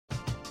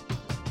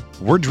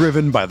We're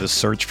driven by the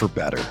search for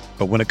better.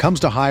 But when it comes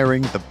to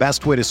hiring, the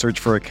best way to search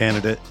for a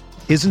candidate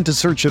isn't to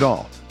search at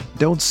all.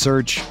 Don't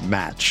search,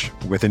 match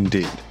with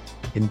Indeed.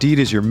 Indeed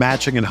is your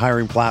matching and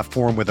hiring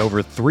platform with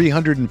over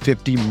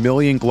 350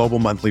 million global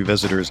monthly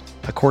visitors,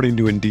 according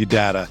to Indeed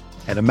data,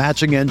 and a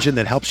matching engine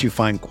that helps you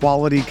find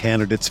quality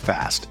candidates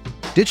fast.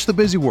 Ditch the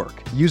busy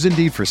work. Use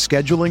Indeed for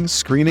scheduling,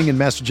 screening, and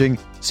messaging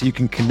so you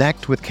can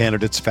connect with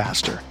candidates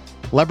faster.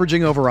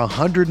 Leveraging over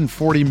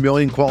 140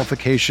 million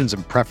qualifications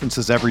and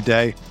preferences every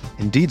day,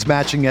 Indeed's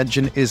matching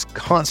engine is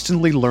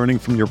constantly learning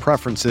from your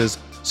preferences,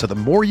 so the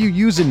more you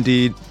use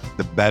Indeed,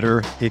 the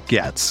better it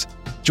gets.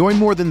 Join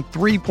more than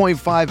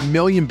 3.5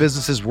 million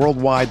businesses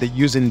worldwide that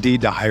use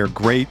Indeed to hire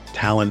great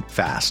talent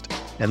fast.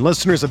 And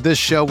listeners of this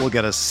show will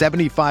get a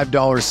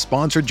 $75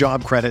 sponsored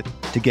job credit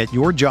to get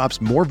your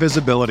jobs more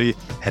visibility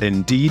at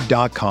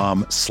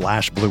Indeed.com/Blue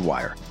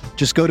Wire.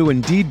 Just go to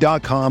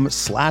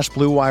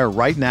Indeed.com/Blue Wire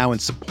right now and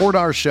support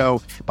our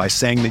show by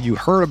saying that you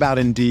heard about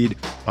Indeed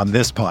on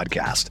this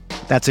podcast.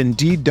 That's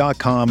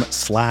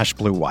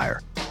Indeed.com/Blue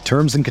Wire.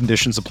 Terms and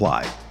conditions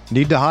apply.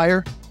 Need to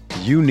hire?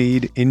 You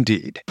need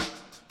Indeed.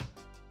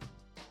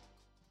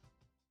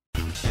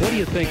 What do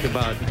you think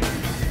about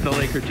the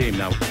Laker team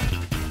now?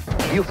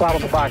 You follow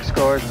the box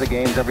scores of the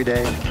games every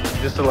day?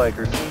 Just the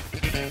Lakers.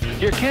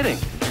 You're kidding.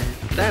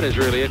 That is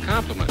really a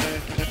compliment.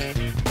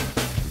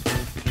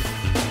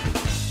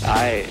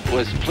 I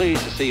was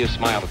pleased to see you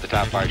smile at the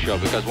top of our show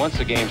because once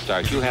the game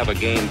starts, you have a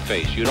game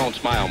face. You don't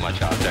smile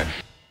much out there.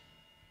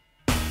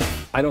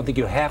 I don't think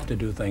you have to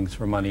do things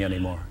for money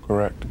anymore.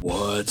 Correct.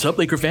 What's up,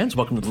 Laker fans?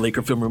 Welcome to the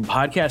Laker Film Room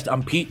Podcast.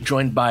 I'm Pete,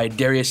 joined by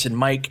Darius and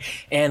Mike.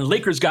 And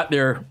Lakers got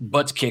their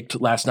butts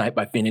kicked last night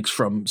by Phoenix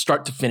from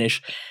start to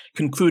finish,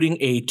 concluding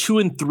a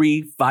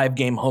 2-3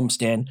 5-game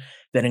homestand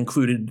that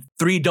included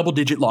 3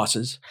 double-digit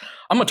losses.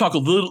 I'm going to talk a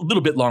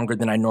little bit longer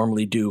than I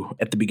normally do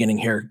at the beginning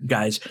here,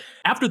 guys.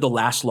 After the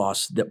last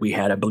loss that we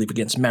had, I believe,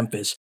 against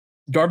Memphis,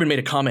 Darvin made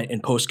a comment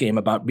in postgame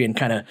about being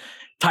kind of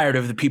tired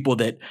of the people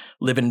that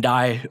live and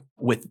die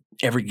with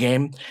every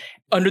game,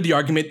 under the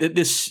argument that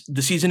the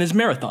season is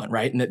marathon,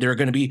 right? And that there are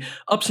going to be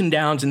ups and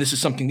downs, and this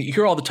is something that you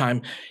hear all the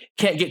time.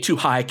 Can't get too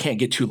high, can't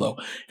get too low.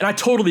 And I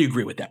totally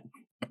agree with that.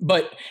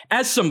 But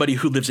as somebody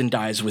who lives and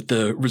dies with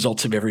the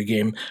results of every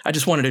game, I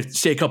just wanted to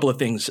say a couple of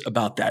things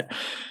about that.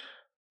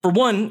 For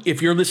one,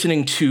 if you're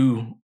listening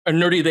to a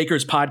Nerdy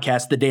Lakers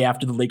podcast the day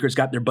after the Lakers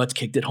got their butts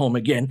kicked at home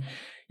again,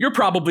 you're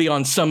probably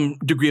on some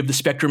degree of the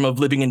spectrum of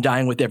living and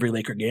dying with every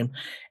Laker game.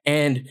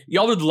 And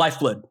y'all are the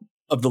lifeblood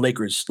of the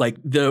Lakers. Like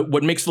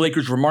what makes the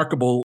Lakers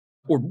remarkable,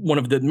 or one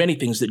of the many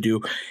things that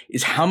do,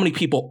 is how many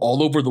people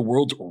all over the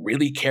world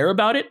really care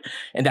about it.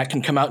 And that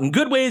can come out in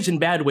good ways and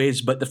bad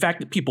ways. But the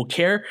fact that people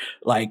care,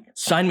 like,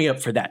 sign me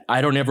up for that.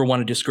 I don't ever want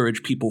to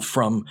discourage people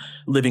from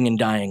living and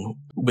dying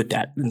with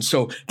that. And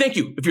so thank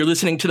you if you're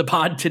listening to the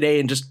pod today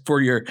and just for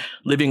your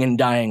living and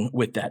dying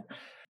with that.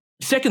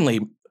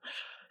 Secondly,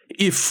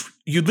 if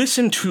you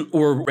listened to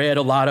or read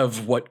a lot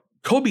of what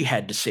Kobe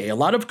had to say, a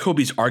lot of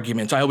Kobe's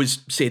arguments, I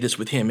always say this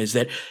with him, is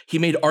that he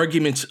made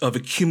arguments of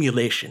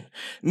accumulation,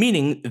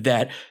 meaning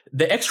that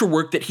the extra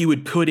work that he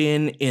would put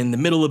in the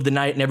middle of the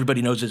night, and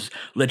everybody knows his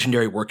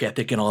legendary work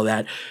ethic and all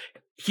that,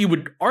 he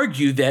would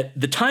argue that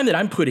the time that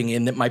I'm putting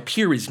in that my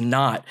peer is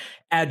not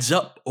adds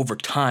up over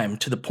time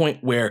to the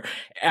point where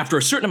after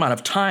a certain amount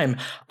of time,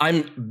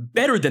 I'm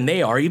better than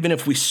they are, even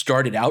if we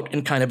started out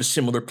in kind of a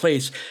similar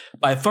place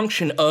by a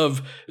function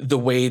of the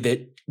way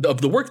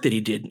of the work that he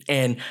did.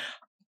 And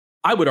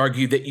I would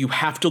argue that you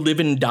have to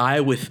live and die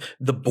with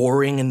the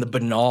boring and the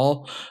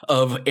banal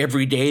of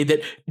every day.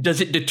 That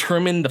does it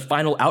determine the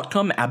final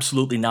outcome?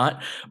 Absolutely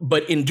not.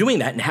 But in doing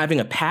that and having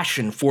a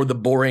passion for the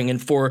boring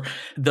and for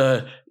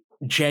the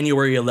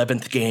January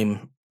 11th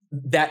game,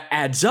 that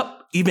adds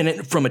up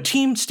even from a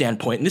team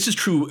standpoint. And this is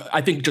true, I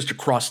think, just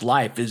across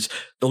life, is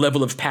the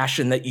level of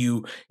passion that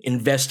you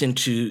invest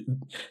into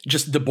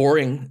just the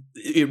boring.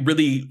 It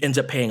really ends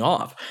up paying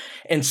off.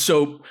 And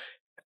so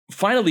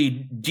finally,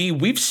 D,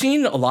 we've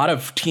seen a lot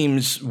of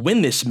teams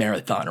win this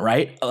marathon,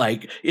 right?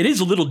 Like, it is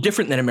a little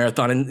different than a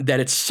marathon in that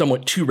it's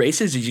somewhat 2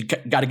 races. You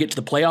got to get to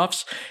the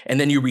playoffs and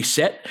then you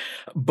reset.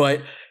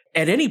 But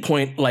at any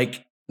point,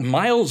 like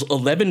miles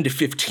 11 to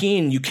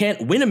 15, you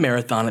can't win a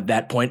marathon at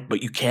that point,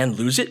 but you can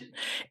lose it.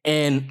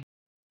 And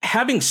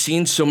having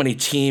seen so many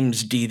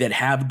teams, D, that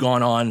have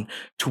gone on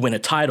to win a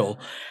title,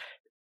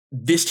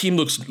 this team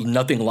looks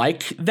nothing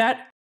like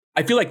that.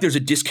 I feel like there's a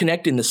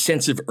disconnect in the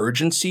sense of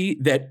urgency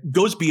that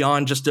goes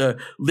beyond just a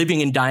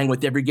living and dying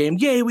with every game.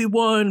 Yay, we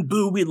won.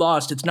 Boo, we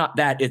lost. It's not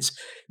that.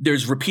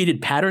 There's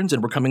repeated patterns,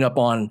 and we're coming up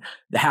on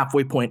the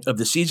halfway point of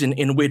the season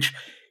in which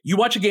you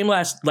watch a game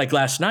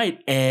last night,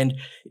 and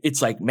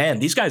it's like, man,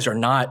 these guys are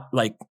not,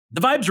 like,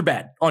 the vibes are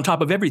bad on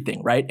top of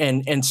everything, right?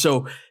 And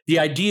so the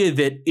idea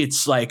that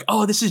it's like,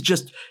 oh, this is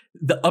just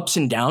the ups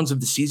and downs of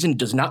the season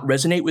does not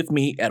resonate with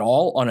me at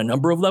all on a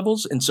number of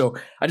levels. And so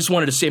I just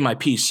wanted to say my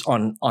piece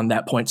on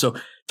that point. So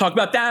talk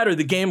about that or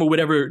the game or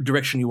whatever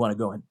direction you want to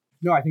go in.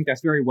 No, I think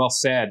that's very well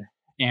said.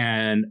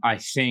 And I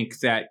think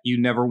that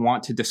you never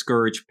want to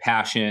discourage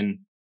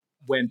passion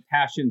when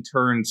passion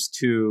turns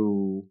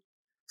to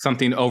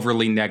something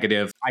overly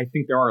negative, I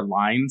think there are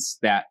lines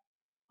that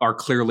are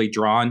clearly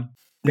drawn.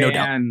 No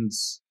doubt.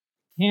 Fans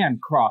can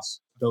cross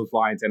those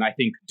lines, and I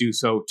think do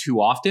so too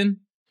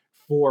often,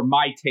 for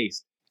my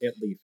taste, at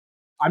least.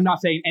 I'm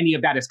not saying any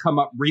of that has come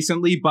up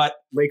recently, but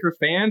Lakers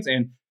fans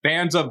and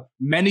fans of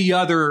many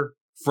other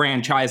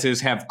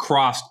franchises have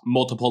crossed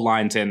multiple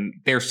lines, and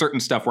there's certain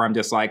stuff where I'm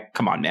just like,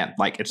 come on, man.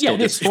 Like, it's still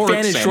this just sports.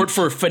 Fan is short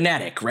for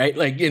fanatic, right?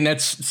 Like, and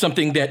that's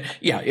something that,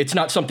 it's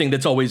not something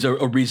that's always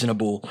a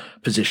reasonable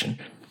position.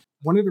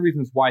 One of the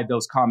reasons why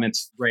those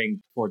comments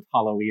ring toward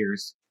hollow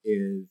ears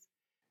is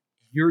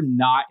you're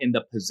not in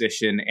the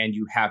position, and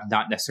you have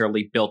not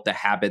necessarily built the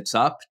habits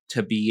up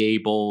to be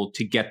able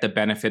to get the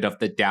benefit of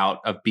the doubt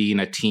of being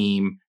a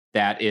team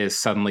that is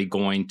suddenly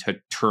going to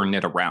turn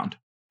it around.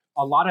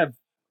 A lot of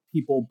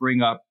people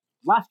bring up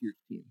last year's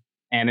team.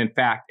 And in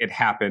fact, it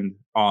happened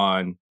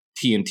on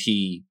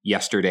TNT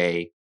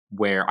yesterday,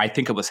 where I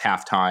think it was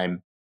halftime,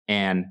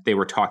 and they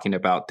were talking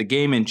about the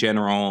game in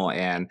general,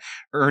 and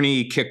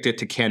Ernie kicked it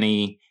to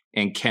Kenny,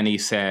 and Kenny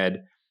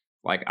said,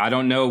 like, I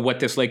don't know what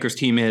this Lakers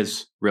team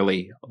is,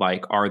 really.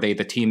 Like, are they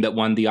the team that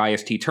won the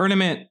IST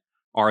tournament?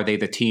 Are they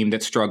the team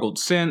that struggled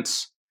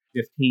since?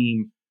 This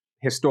team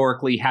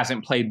historically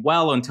hasn't played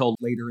well until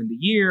later in the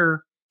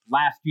year.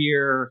 Last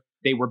year,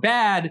 they were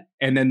bad,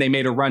 and then they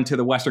made a run to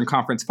the Western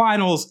Conference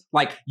Finals.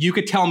 Like, you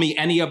could tell me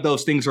any of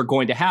those things are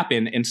going to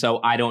happen, and so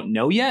I don't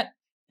know yet.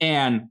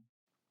 And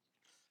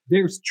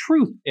there's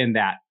truth in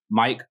that,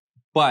 Mike,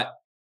 but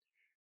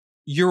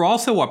you're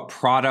also a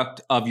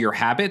product of your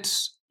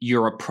habits.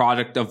 You're a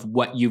product of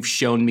what you've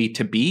shown me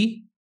to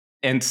be.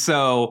 And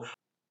so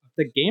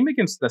the game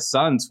against the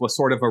Suns was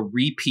sort of a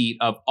repeat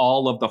of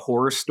all of the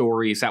horror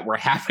stories that were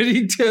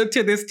happening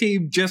to this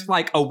team just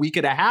like a week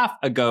and a half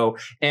ago.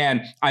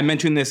 And I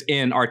mentioned this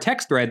in our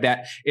text thread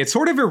that it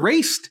sort of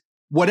erased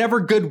whatever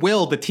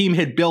goodwill the team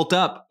had built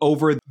up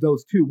over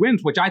those two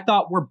wins, which I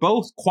thought were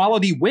both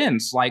quality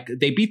wins. Like,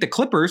 they beat the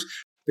Clippers.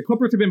 The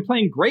Clippers have been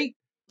playing great.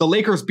 The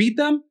Lakers beat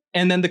them.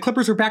 And then the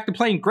Clippers are back to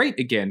playing great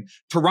again.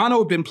 Toronto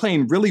had been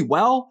playing really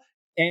well,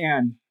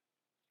 and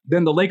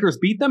then the Lakers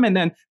beat them. And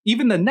then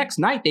even the next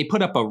night, they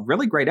put up a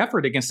really great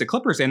effort against the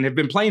Clippers and have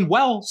been playing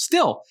well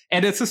still.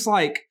 And it's just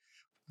like,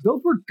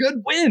 those were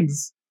good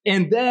wins.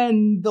 And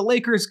then the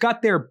Lakers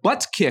got their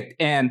butts kicked.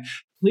 And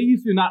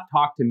please do not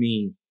talk to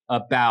me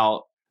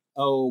about,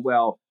 oh,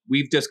 well,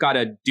 we've just got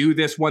to do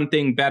this one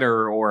thing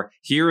better, or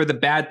here are the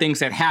bad things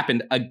that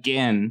happened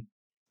again.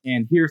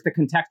 And here's the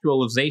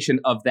contextualization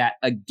of that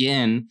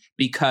again,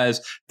 because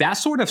that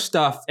sort of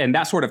stuff and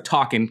that sort of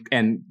talk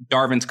and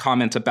Darvin's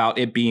comments about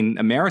it being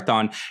a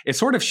marathon, it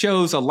sort of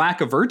shows a lack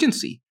of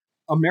urgency.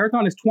 A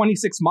marathon is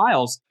 26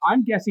 miles.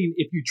 I'm guessing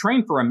if you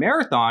train for a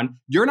marathon,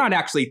 you're not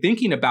actually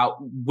thinking about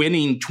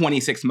winning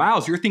 26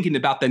 miles. You're thinking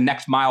about the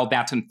next mile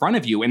that's in front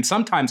of you. And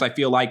sometimes I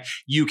feel like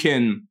you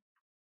can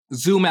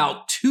zoom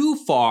out too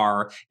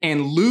far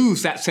and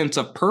lose that sense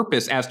of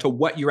purpose as to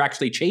what you're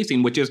actually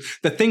chasing, which is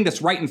the thing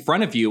that's right in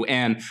front of you.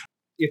 And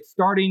it's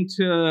starting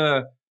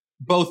to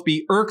both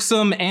be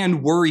irksome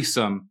and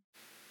worrisome.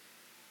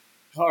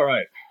 All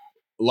right.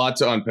 A lot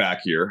to unpack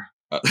here.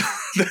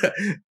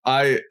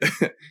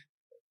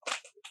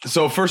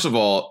 So first of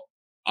all,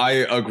 I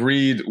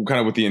agreed kind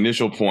of with the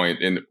initial point,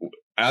 and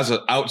as an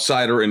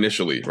outsider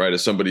initially, right,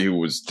 as somebody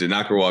who did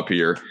not grow up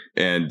here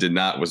and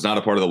was not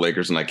a part of the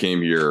Lakers, and I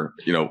came here,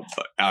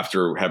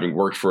 after having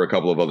worked for a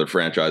couple of other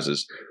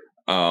franchises,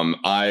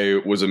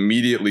 I was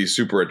immediately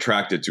super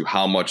attracted to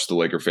how much the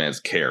Laker fans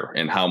care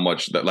and how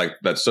much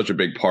that's such a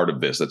big part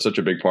of this. That's such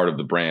a big part of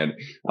the brand,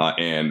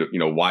 and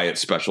why it's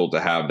special to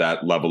have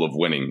that level of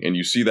winning. And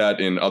you see that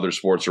in other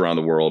sports around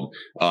the world.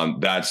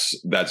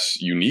 That's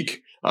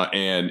unique,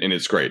 and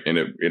it's great, and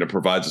it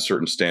provides a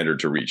certain standard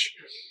to reach.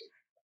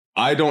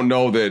 I don't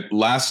know that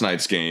last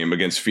night's game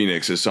against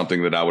Phoenix is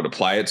something that I would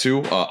apply it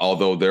to,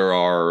 although there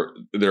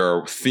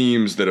are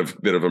themes that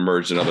have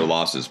emerged in other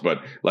losses.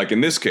 But like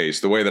in this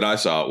case, the way that I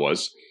saw it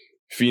was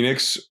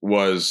Phoenix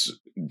was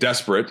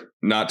desperate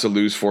not to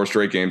lose 4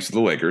 straight games to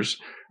the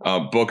Lakers.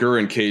 Booker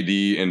and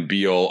KD and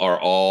Beal are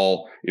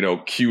all,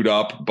 queued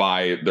up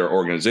by their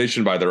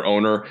organization, by their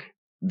owner.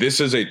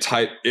 This is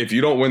if you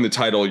don't win the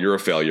title, you're a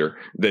failure.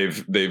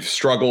 They've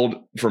struggled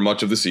for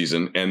much of the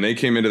season, and they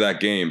came into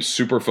that game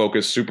super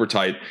focused, super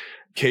tight.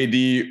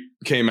 KD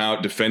came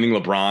out defending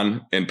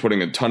LeBron and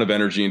putting a ton of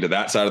energy into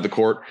that side of the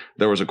court.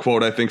 There was a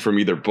quote, I think, from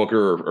either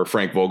Booker or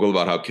Frank Vogel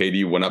about how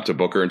KD went up to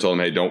Booker and told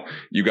him, hey, don't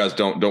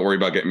worry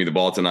about getting me the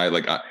ball tonight.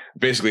 Like,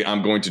 basically,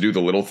 I'm going to do the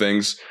little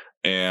things.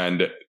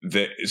 And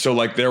so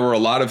there were a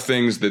lot of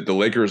things that the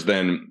Lakers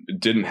then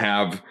didn't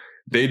have.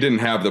 They didn't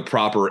have the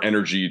proper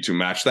energy to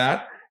match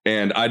that.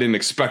 And I didn't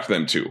expect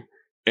them to.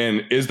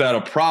 And is that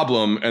a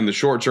problem in the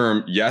short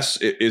term? Yes,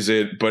 is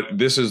it? But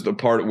this is the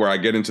part where I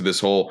get into this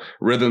whole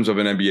rhythms of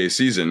an NBA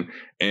season.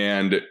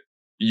 And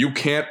you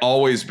can't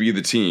always be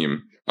the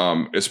team,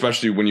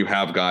 especially when you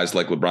have guys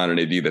like LeBron and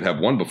AD that have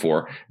won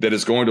before, that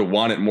is going to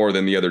want it more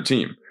than the other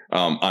team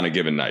on a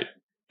given night.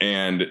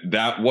 And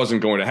that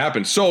wasn't going to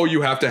happen. So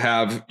you have to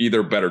have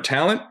either better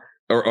talent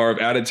or of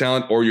added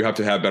talent, or you have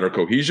to have better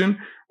cohesion,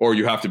 or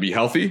you have to be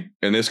healthy.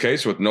 In this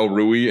case, with no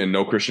Rui and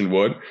no Christian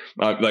Wood,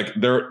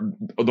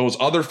 those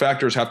other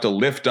factors have to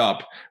lift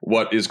up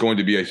what is going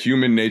to be a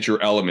human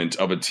nature element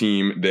of a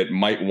team that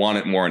might want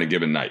it more on a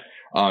given night.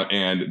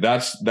 And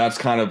that's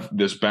kind of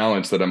this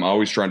balance that I'm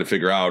always trying to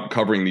figure out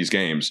covering these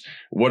games.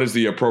 What is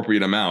the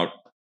appropriate amount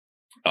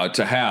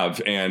to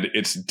have? And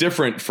it's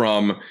different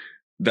from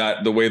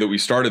the way that we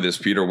started this,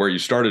 Peter, where you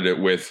started it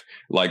with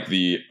like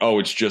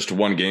it's just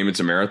one game, it's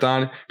a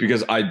marathon,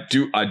 because I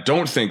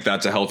don't think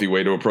that's a healthy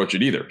way to approach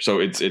it either. So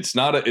it's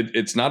not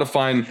a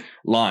fine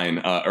line,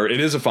 or it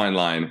is a fine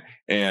line.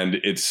 And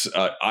it's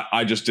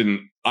I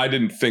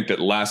didn't think that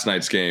last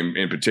night's game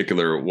in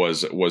particular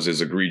was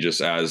as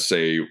egregious as,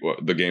 say,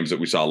 the games that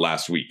we saw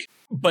last week.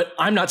 But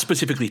I'm not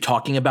specifically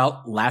talking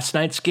about last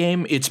night's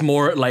game. It's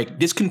more like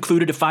this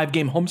concluded a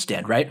 5-game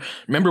homestand, right?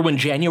 Remember when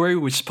January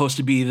was supposed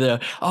to be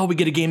we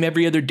get a game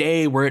every other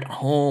day, we're at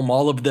home,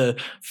 all of the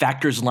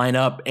factors line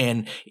up.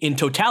 And in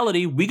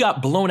totality, we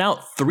got blown out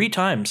 3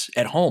 times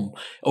at home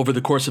over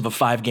the course of a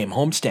 5-game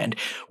homestand.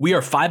 We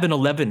are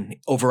 5-11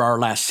 over our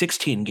last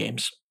 16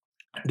 games.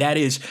 That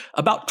is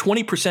about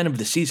 20% of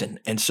the season.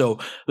 And so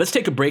let's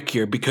take a break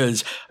here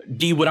because,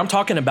 D, what I'm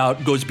talking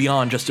about goes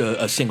beyond just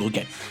a single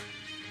game.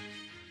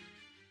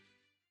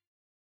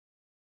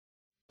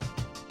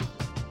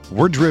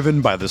 We're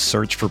driven by the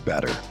search for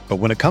better. But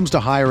when it comes to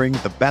hiring,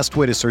 the best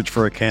way to search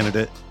for a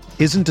candidate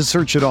isn't to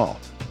search at all.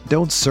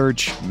 Don't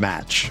search,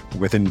 match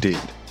with Indeed.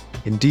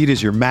 Indeed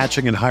is your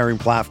matching and hiring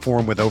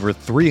platform with over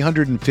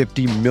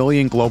 350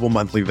 million global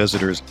monthly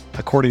visitors,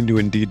 according to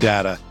Indeed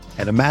data,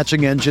 and a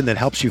matching engine that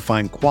helps you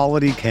find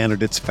quality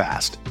candidates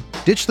fast.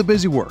 Ditch the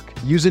busy work.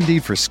 Use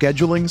Indeed for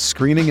scheduling,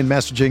 screening, and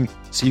messaging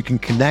so you can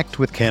connect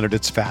with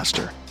candidates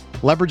faster.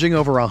 Leveraging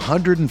over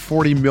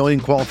 140 million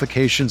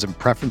qualifications and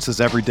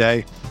preferences every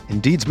day,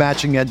 Indeed's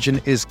matching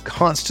engine is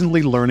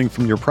constantly learning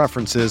from your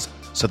preferences,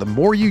 so the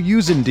more you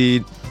use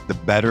Indeed, the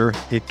better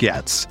it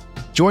gets.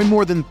 Join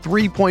more than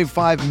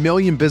 3.5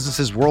 million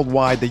businesses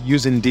worldwide that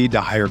use Indeed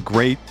to hire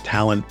great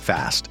talent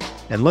fast.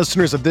 And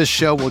listeners of this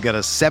show will get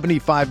a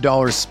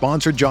 $75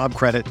 sponsored job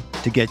credit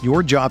to get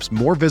your jobs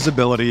more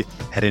visibility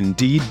at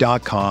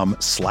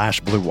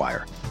Indeed.com/Blue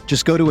Wire.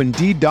 Just go to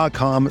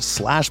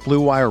Indeed.com/Blue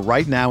Wire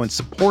right now and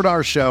support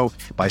our show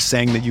by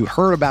saying that you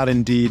heard about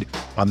Indeed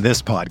on this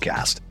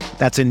podcast.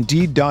 That's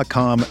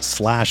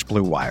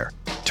Indeed.com/Blue Wire.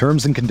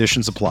 Terms and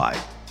conditions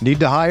apply. Need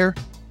to hire?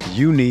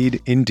 You need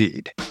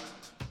Indeed.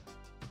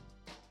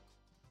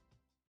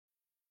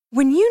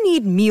 When you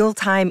need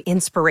mealtime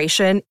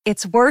inspiration,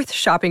 it's worth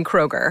shopping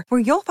Kroger, where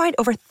you'll find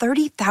over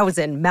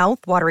 30,000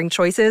 mouth-watering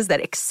choices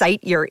that excite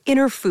your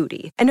inner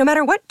foodie. And no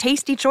matter what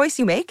tasty choice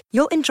you make,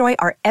 you'll enjoy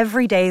our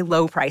everyday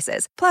low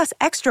prices, plus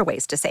extra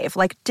ways to save,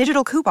 like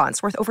digital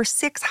coupons worth over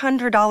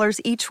 $600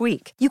 each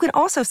week. You can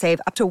also save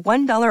up to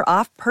 $1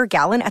 off per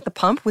gallon at the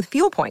pump with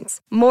fuel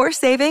points. More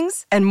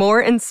savings and more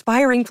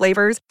inspiring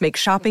flavors make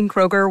shopping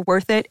Kroger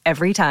worth it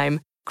every time.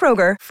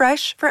 Kroger,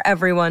 fresh for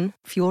everyone.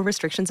 Fuel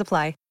restrictions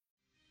apply.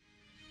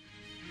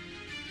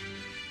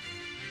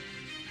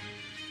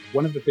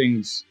 One of the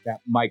things that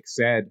Mike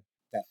said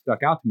that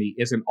stuck out to me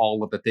isn't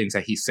all of the things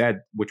that he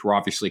said, which were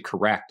obviously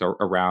correct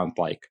around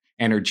like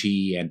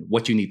energy and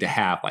what you need to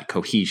have, like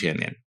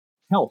cohesion and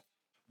health,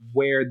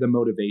 where the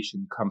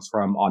motivation comes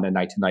from on a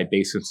night-to-night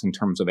basis in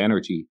terms of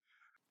energy.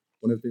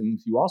 One of the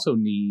things you also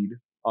need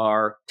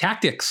are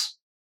tactics.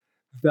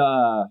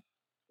 The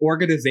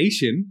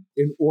organization,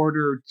 in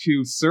order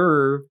to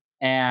serve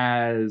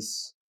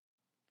as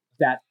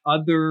that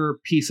other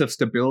piece of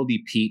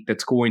stability, Pete,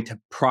 that's going to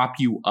prop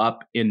you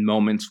up in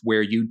moments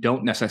where you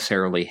don't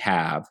necessarily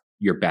have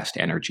your best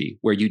energy,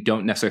 where you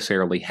don't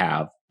necessarily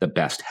have the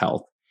best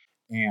health.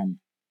 And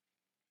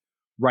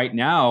right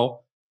now,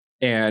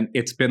 and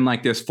it's been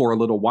like this for a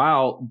little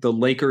while, the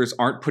Lakers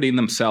aren't putting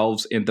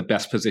themselves in the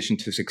best position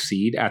to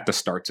succeed at the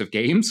starts of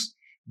games.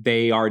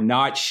 They are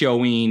not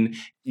showing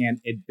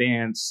an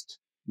advanced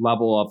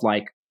level of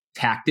like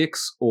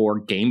tactics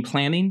or game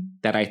planning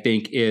that I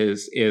think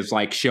is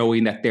like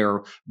showing that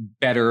they're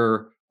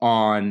better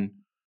on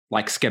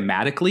like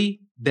schematically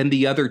than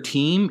the other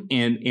team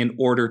in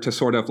order to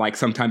sort of like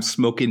sometimes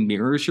smoke and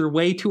mirrors your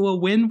way to a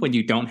win when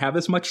you don't have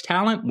as much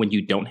talent, when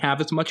you don't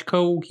have as much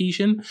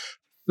cohesion.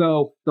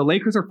 So the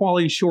Lakers are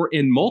falling short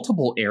in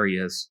multiple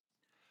areas.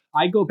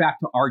 I go back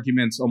to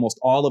arguments almost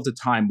all of the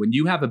time. When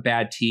you have a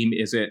bad team,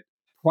 is it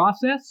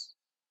process?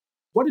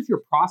 What is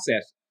your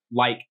process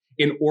like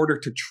in order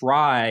to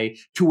try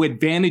to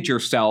advantage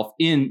yourself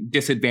in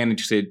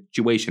disadvantaged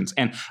situations?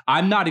 And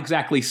I'm not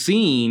exactly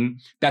seeing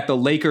that the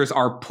Lakers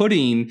are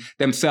putting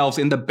themselves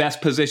in the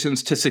best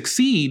positions to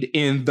succeed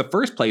in the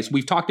first place.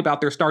 We've talked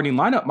about their starting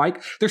lineup,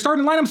 Mike. Their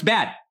starting lineup's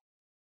bad.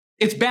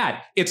 It's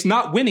bad. It's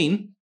not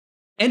winning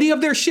any of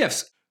their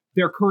shifts.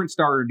 Their current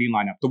starting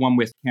lineup, the one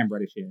with Cam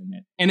Reddish in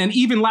it. And then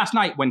even last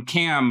night when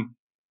Cam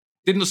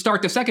didn't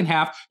start the second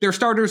half. Their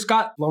starters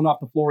got blown off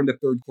the floor in the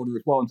third quarter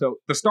as well. And so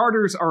the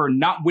starters are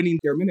not winning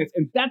their minutes.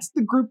 And that's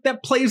the group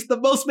that plays the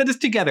most minutes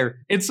together.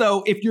 And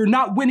so if you're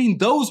not winning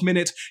those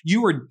minutes,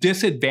 you are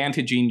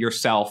disadvantaging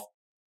yourself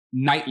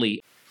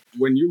nightly.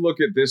 When you look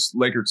at this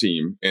Laker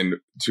team,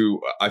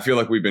 I feel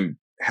like we've been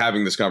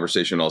having this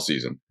conversation all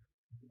season.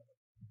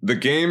 The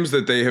games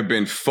that they have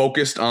been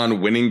focused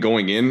on winning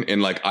going in,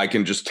 and like I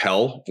can just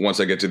tell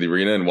once I get to the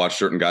arena and watch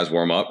certain guys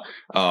warm up,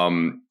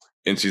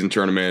 in-season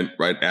tournament,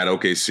 right, at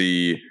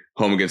OKC,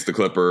 home against the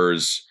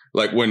Clippers,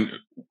 like when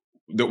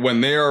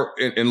they are,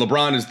 and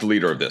LeBron is the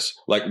leader of this,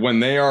 like when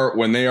they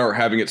are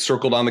having it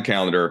circled on the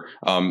calendar,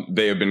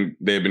 they have been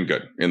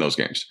good in those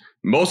games.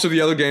 Most of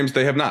the other games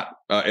they have not,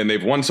 and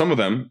they've won some of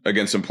them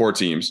against some poor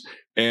teams.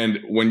 And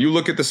when you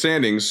look at the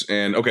standings,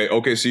 and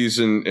OKC's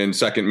in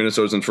second,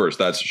 Minnesota's in first.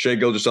 That's Shai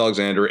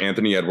Gilgeous-Alexander,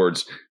 Anthony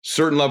Edwards,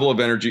 certain level of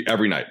energy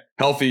every night,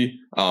 healthy,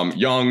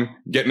 young,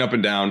 getting up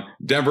and down.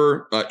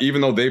 Denver,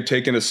 even though they've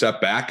taken a step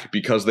back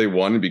because they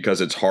won,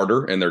 because it's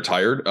harder and they're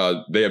tired,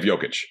 they have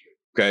Jokic.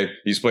 Okay,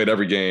 he's played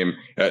every game.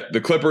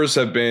 The Clippers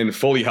have been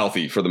fully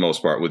healthy for the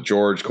most part with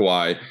George,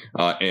 Kawhi,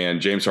 and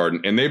James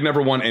Harden, and they've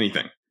never won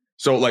anything.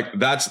 So like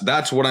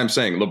that's what I'm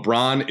saying.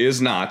 LeBron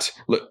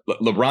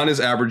is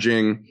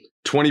averaging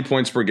 20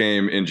 points per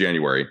game in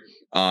January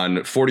on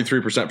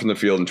 43% from the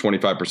field and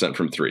 25%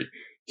 from three.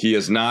 He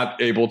is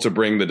not able to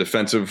bring the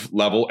defensive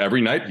level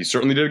every night. He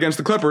certainly did against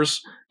the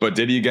Clippers, but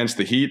did he against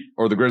the Heat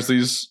or the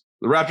Grizzlies,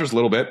 the Raptors a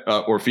little bit,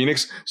 or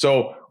Phoenix?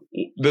 So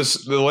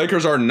the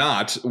Lakers are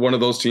not one of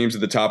those teams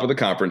at the top of the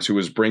conference who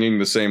is bringing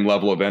the same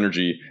level of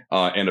energy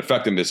and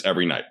effectiveness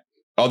every night,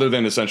 other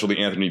than essentially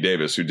Anthony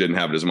Davis, who didn't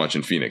have it as much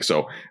in Phoenix.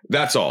 So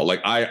that's all.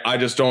 Like, I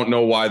just don't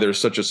know why there's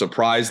such a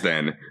surprise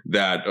then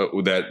that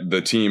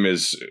the team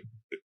is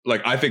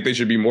like, I think they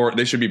should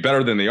be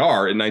better than they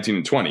are in 19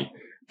 and 20.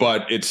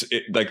 But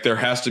like there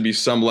has to be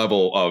some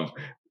level of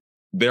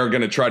they're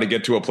going to try to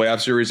get to a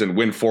playoff series and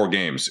win 4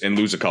 games and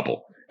lose a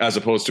couple, as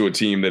opposed to a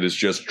team that is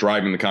just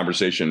driving the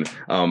conversation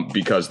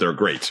because they're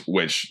great,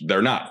 which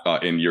they're not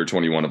in year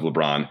 21 of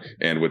LeBron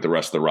and with the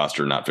rest of the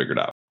roster not figured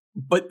out.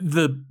 But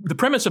the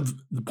premise of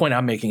the point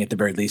I'm making at the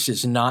very least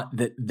is not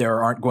that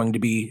there aren't going to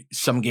be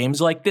some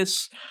games like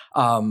this.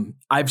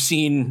 I've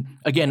seen,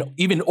 again,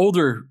 even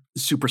older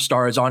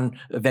superstars on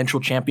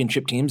eventual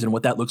championship teams and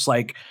what that looks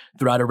like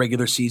throughout a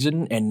regular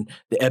season and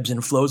the ebbs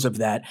and flows of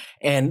that.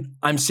 And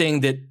I'm saying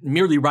that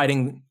merely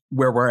writing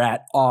where we're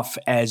at off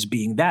as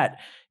being that,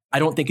 I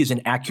don't think is an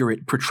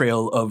accurate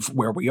portrayal of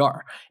where we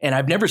are. And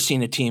I've never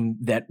seen a team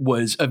that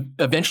was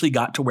eventually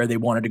got to where they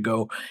wanted to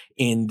go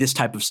in this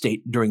type of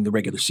state during the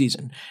regular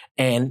season.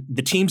 And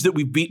the teams that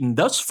we've beaten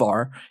thus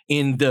far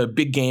in the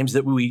big games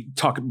that we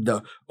talk,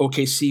 the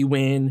OKC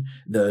win,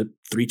 the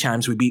 3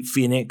 times we beat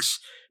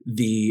Phoenix,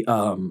 the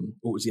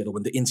what was the other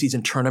one? The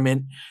in-season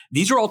tournament.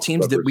 These are all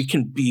teams Clippers. That we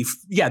can be.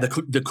 Yeah,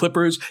 the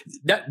Clippers.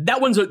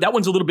 That one's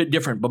a little bit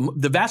different, but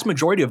the vast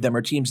majority of them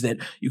are teams that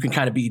you can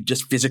kind of be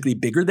just physically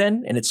bigger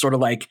than, and it's sort of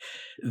like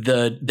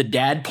the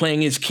dad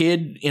playing his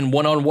kid in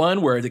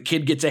one-on-one, where the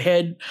kid gets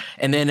ahead,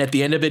 and then at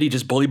the end of it, he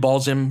just bully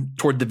balls him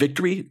toward the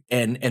victory,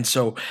 and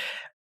so.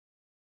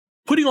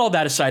 Putting all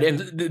that aside,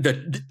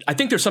 and I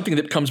think there's something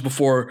that comes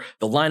before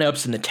the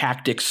lineups and the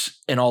tactics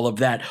and all of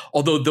that,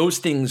 although those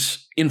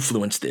things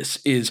influence this,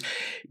 is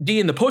D,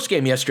 in the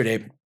postgame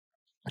yesterday,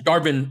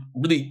 Darvin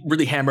really,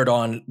 really hammered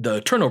on the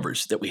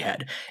turnovers that we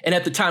had. And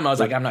at the time, I was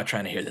like, I'm not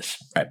trying to hear this.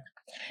 Right.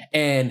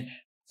 And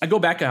I go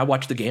back and I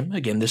watched the game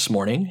again this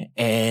morning,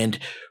 and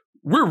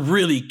we're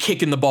really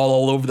kicking the ball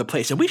all over the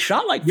place. And we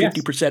shot like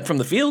 50% from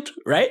the field,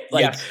 right?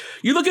 Like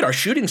you look at our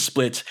shooting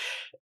splits,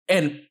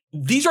 and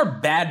these are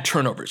bad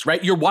turnovers,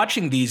 right? You're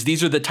watching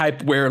these are the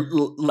type where,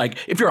 like,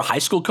 if you're a high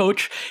school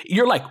coach,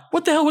 you're like,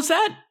 what the hell was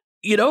that?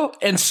 You know?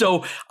 And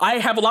so I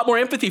have a lot more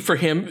empathy for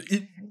him.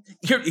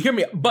 Hear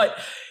me. But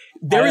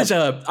there is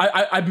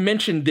I've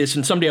mentioned this,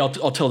 and someday I'll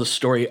tell the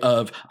story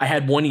of, I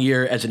had one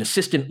year as an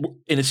assistant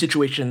in a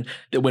situation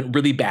that went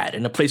really bad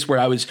in a place where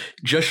I was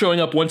just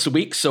showing up once a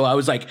week. So I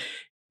was like,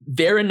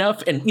 there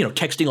enough, and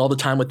texting all the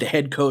time with the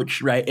head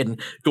coach, right,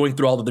 and going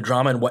through all of the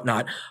drama and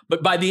whatnot.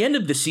 But by the end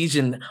of the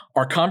season,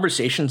 our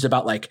conversations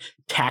about like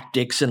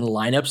tactics and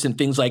lineups and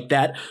things like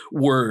that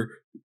were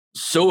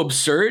so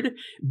absurd,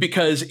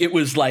 because it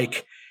was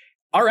like,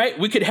 all right,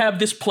 we could have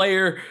this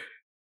player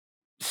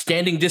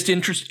standing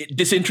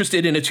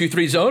disinterested in a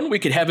 2-3 zone. We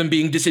could have him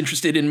being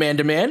disinterested in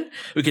man-to-man.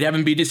 We could have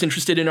him be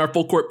disinterested in our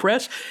full court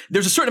press.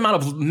 There's a certain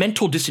amount of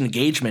mental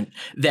disengagement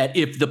that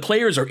if the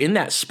players are in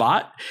that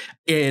spot,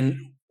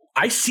 and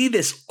I see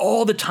this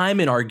all the time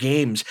in our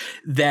games,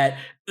 and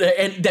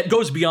that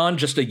goes beyond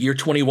just a year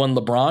 21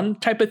 LeBron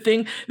type of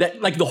thing,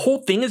 that like the whole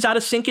thing is out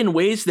of sync in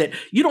ways that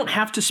you don't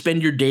have to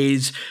spend your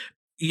days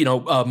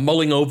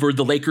mulling over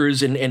the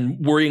Lakers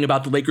and worrying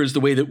about the Lakers the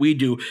way that we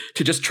do,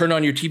 to just turn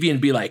on your TV and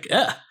be like,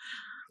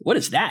 what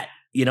is that?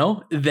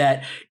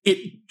 That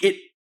it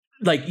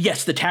like,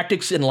 yes, the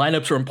tactics and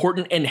lineups are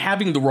important, and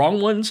having the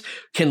wrong ones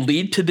can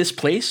lead to this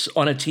place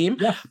on a team.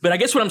 Yeah. But I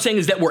guess what I'm saying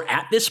is that we're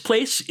at this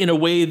place in a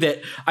way that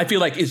I feel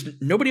like, is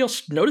nobody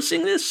else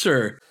noticing this?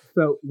 Or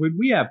So when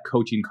we have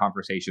coaching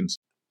conversations,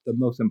 the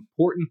most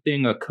important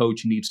thing a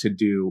coach needs to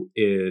do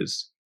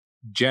is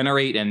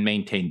generate and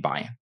maintain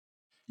buy-in.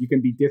 You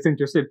can be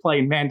disinterested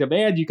playing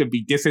man-to-man. You can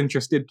be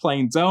disinterested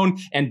playing zone.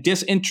 And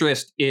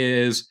disinterest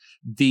is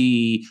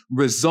the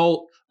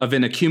result of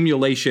an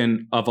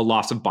accumulation of a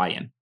loss of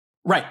buy-in.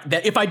 right,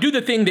 that if I do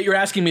the thing that you're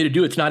asking me to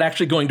do, it's not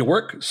actually going to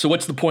work. So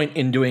what's the point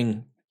in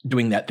doing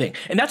that thing?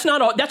 And that's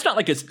not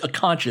like a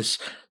conscious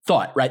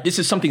thought, right? This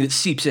is something that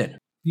seeps in.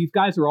 These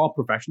guys are all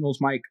professionals,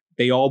 Mike.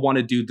 They all want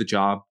to do the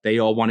job. They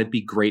all want to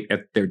be great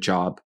at their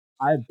job.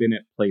 I've been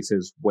at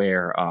places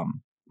where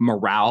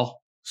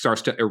morale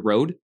starts to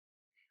erode.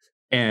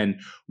 And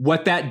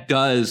what that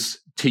does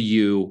to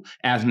you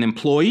as an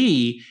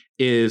employee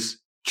is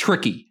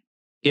tricky.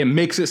 It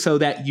makes it so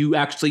that you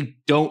actually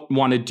don't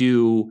want to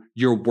do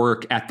your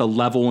work at the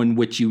level in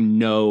which you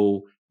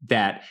know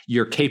that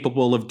you're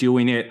capable of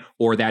doing it,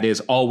 or that is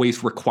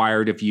always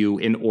required of you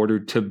in order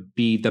to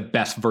be the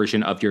best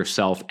version of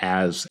yourself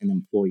as an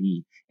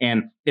employee.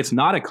 And it's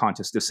not a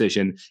conscious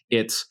decision.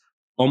 It's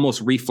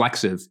almost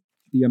reflexive.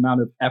 The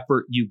amount of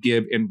effort you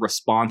give in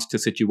response to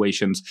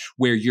situations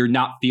where you're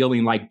not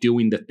feeling like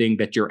doing the thing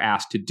that you're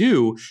asked to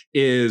do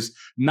is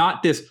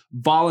not this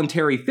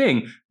voluntary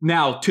thing.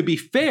 Now, to be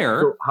fair,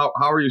 So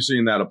how are you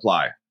seeing that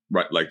apply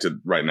right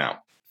now?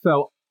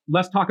 So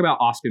let's talk about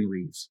Austin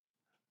Reaves.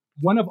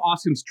 One of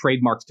Austin's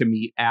trademarks to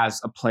me as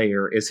a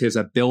player is his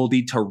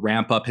ability to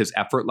ramp up his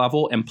effort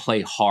level and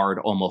play hard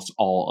almost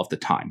all of the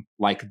time.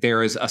 Like,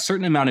 there is a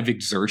certain amount of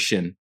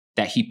exertion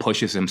that he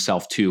pushes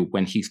himself to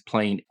when he's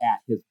playing at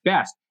his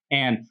best.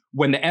 And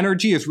when the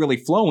energy is really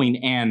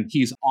flowing and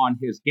he's on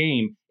his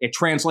game, it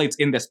translates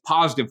in this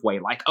positive way.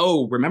 Like,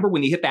 oh, remember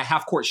when he hit that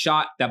half-court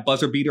shot, that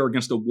buzzer beater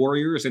against the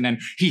Warriors, and then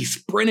he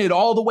sprinted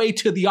all the way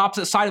to the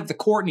opposite side of the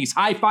court and he's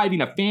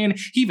high-fiving a fan.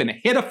 He even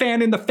hit a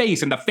fan in the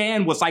face, and the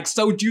fan was like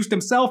so juiced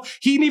himself,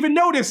 he didn't even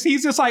notice.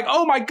 He's just like,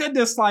 oh my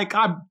goodness, like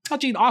I'm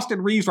touching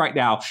Austin Reaves right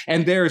now.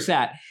 And there's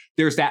that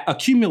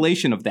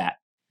accumulation of that.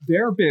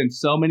 There have been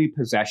so many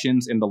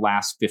possessions in the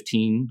last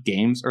 15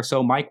 games or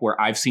so, Mike, where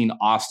I've seen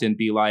Austin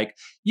be like,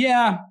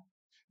 yeah,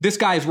 this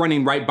guy's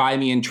running right by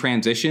me in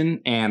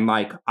transition. And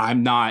like,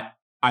 I'm not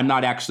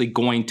actually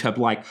going to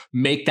like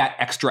make that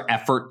extra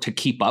effort to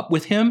keep up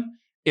with him.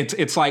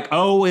 It's like,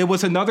 oh, it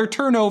was another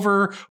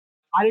turnover.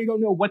 I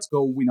don't know what's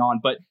going on,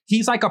 but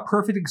he's like a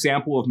perfect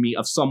example of me,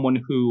 of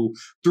someone who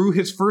through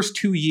his first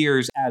 2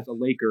 years as a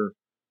Laker,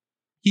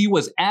 he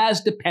was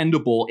as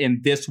dependable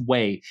in this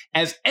way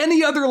as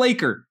any other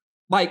Laker,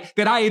 like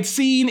that I had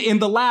seen in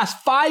the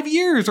last 5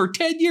 years or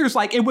 10 years.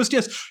 Like, it was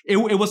just, it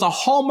was a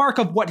hallmark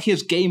of what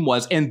his game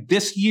was. And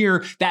this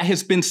year that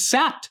has been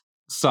sapped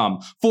some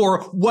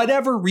for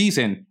whatever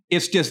reason.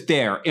 It's just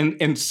there.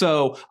 And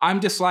so I'm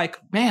just like,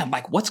 man,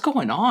 like what's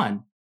going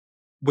on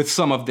with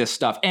some of this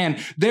stuff? And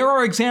there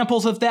are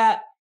examples of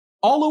that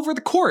all over the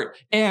court.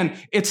 And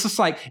it's just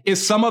like,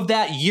 is some of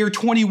that year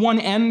 21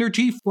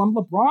 energy from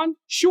LeBron?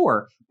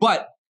 Sure.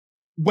 But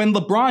when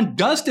LeBron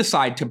does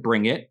decide to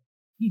bring it,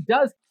 he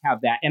does have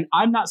that. And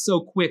I'm not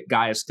so quick,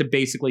 guys, to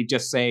basically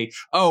just say,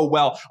 oh,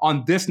 well,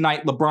 on this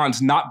night,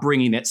 LeBron's not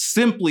bringing it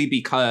simply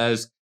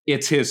because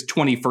it's his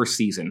 21st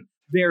season.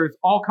 There's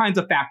all kinds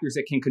of factors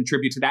that can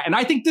contribute to that. And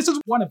I think this is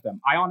one of them.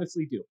 I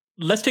honestly do.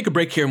 Let's take a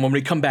break here. And when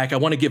we come back, I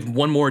want to give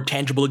one more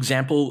tangible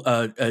example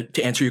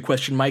to answer your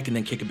question, Mike, and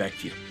then kick it back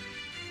to you.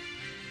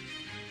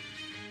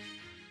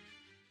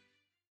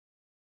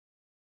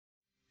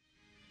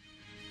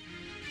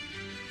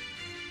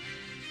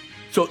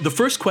 So the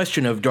first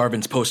question of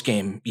Darvin's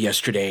postgame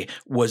yesterday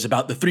was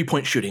about the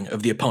three-point shooting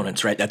of the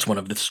opponents, right? That's one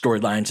of the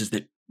storylines, is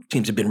that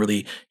teams have been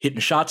really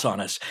hitting shots on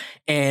us.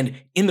 And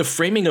in the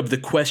framing of the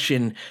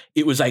question,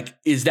 it was like,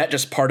 is that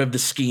just part of the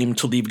scheme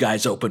to leave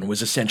guys open,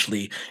 was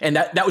essentially, and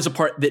that was a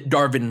part that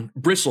Darvin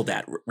bristled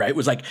at, right? It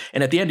was like,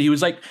 and at the end he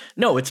was like,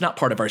 no, it's not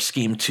part of our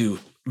scheme to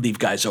leave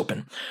guys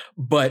open.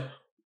 But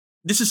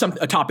this is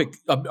a topic,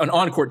 an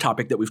on-court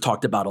topic that we've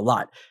talked about a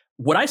lot.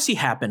 What I see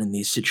happen in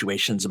these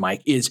situations,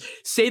 Mike, is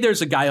say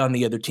there's a guy on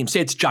the other team, say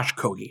it's Josh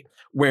Okogie,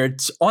 where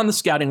it's on the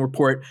scouting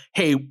report,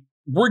 hey,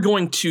 we're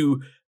going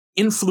to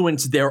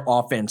influence their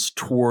offense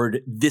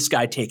toward this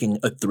guy taking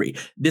a three.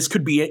 This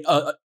could be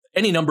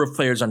any number of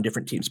players on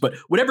different teams, but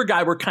whatever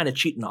guy we're kind of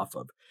cheating off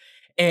of.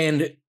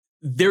 And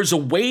there's a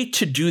way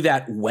to do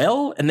that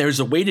well, and there's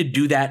a way to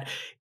do that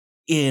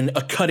in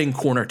a cutting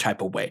corner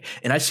type of way.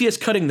 And I see us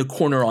cutting the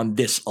corner on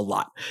this a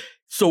lot.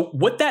 So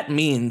what that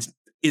means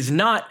is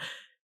not,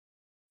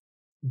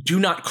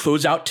 do not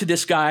close out to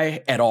this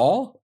guy at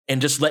all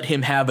and just let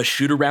him have a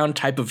shoot around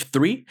type of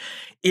three.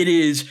 It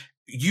is,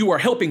 you are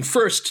helping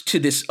first to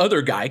this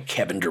other guy,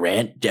 Kevin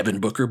Durant, Devin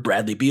Booker,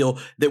 Bradley Beal,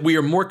 that we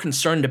are more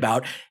concerned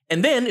about.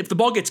 And then if the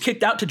ball gets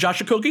kicked out to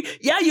Josh Okogie,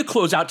 yeah, you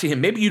close out to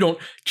him. Maybe you don't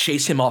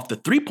chase him off the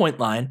 3-point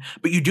line,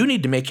 but you do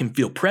need to make him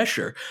feel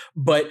pressure.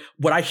 But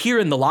what I hear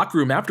in the locker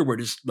room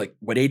afterward is like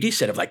what AD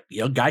said of like,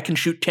 guy can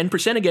shoot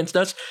 10% against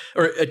us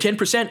or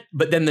 10%,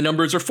 but then the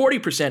numbers are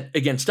 40%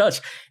 against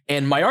us.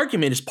 And my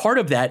argument is part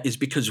of that is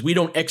because we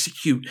don't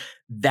execute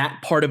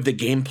that part of the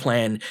game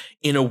plan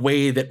in a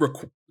way that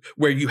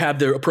where you have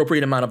the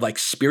appropriate amount of like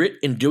spirit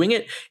in doing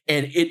it.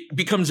 And it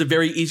becomes a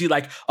very easy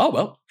like, oh,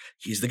 well,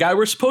 he's the guy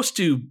we're supposed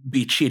to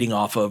be cheating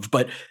off of.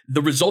 But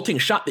the resulting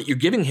shot that you're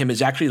giving him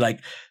is actually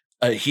like,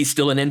 he's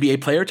still an NBA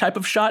player type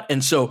of shot.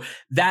 And so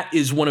that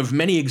is one of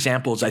many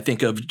examples, I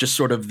think, of just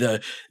sort of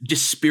the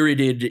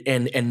dispirited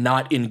and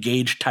not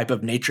engaged type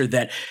of nature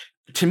that,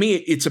 to me,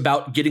 it's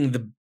about getting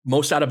the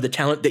most out of the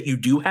talent that you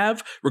do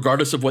have,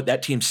 regardless of what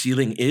that team's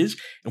ceiling is.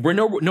 And we're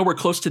nowhere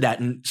close to that.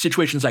 And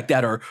situations like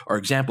that are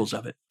examples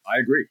of it. I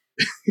agree.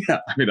 Yeah,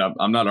 I mean,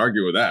 I'm not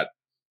arguing with that.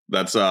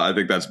 That's I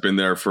think that's been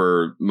there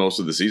for most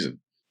of the season.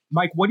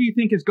 Mike, what do you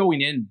think is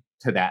going into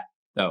that,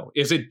 though?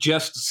 Is it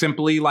just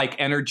simply like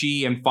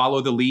energy and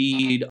follow the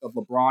lead of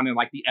LeBron and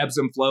like the ebbs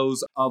and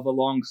flows of a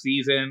long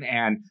season?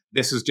 And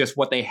this is just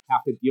what they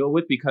have to deal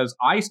with? Because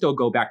I still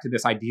go back to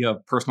this idea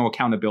of personal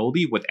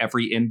accountability with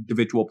every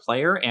individual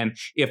player. And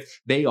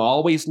if they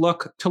always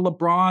look to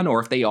LeBron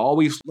or if they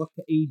always look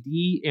to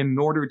AD in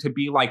order to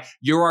be like,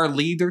 you're our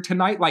leader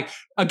tonight, like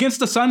against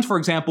the Suns, for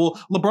example,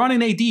 LeBron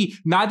and AD,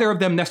 neither of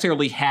them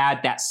necessarily had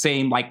that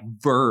same like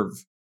verve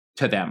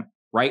to them.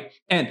 Right.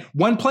 And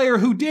one player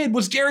who did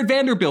was Jared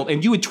Vanderbilt.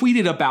 And you had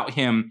tweeted about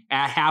him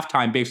at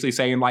halftime, basically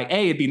saying like,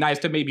 hey, it'd be nice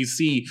to maybe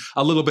see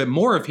a little bit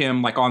more of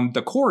him like on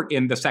the court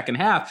in the second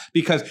half,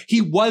 because he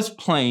was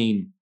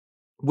playing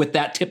with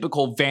that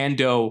typical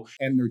Vando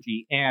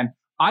energy. And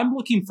I'm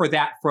looking for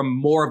that from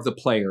more of the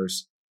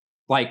players.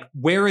 Like,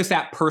 where is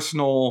that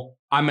personal,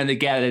 I'm going to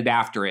get it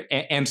after it?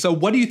 And so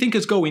what do you think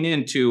is going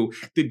into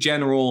the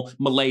general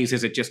malaise?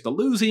 Is it just the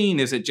losing?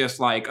 Is it just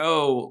like,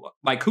 oh,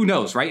 like, who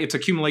knows, right? It's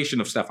accumulation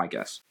of stuff, I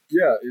guess.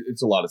 Yeah,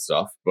 it's a lot of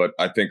stuff. But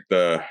I think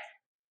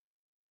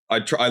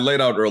I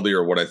laid out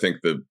earlier what I think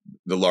the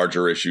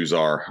larger issues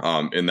are.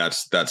 And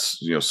that's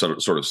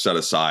sort of set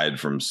aside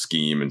from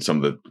scheme and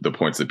some of the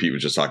points that Pete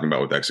was just talking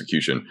about with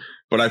execution.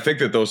 But I think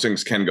that those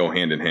things can go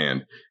hand in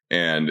hand.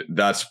 And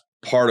that's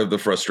part of the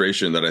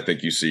frustration that I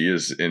think you see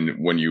is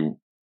when you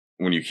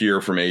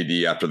hear from AD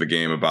after the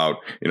game about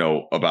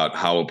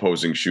how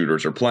opposing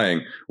shooters are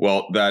playing.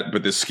 Well,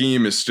 but the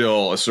scheme is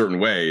still a certain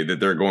way that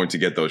they're going to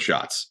get those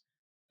shots.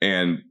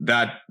 And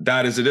that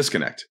is a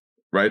disconnect,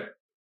 right?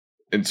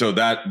 And so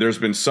that there's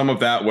been some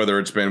of that, whether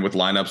it's been with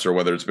lineups or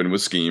whether it's been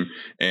with scheme,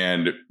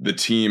 and the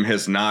team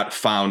has not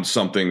found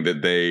something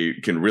that they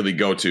can really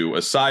go to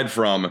aside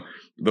from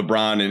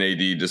LeBron and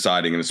AD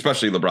deciding, and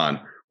especially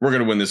LeBron, we're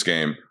going to win this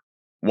game.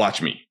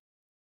 Watch me.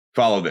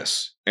 Follow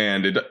this.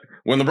 And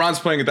when LeBron's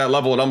playing at that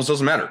level, it almost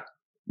doesn't matter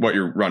what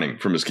you're running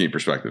from a scheme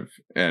perspective.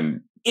 And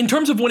in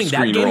terms of winning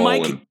that game,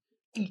 Mike,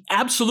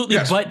 absolutely.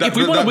 Yes, but if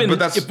we want to win,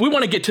 if we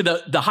want to get to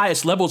the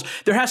highest levels,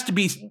 there has to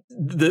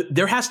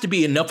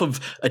be enough of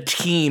a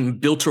team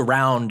built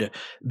around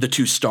the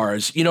two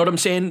stars. You know what I'm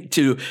saying?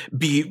 To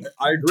be,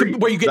 I agree.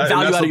 Where you get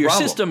value out of your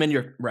system and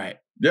you're right.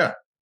 Yeah.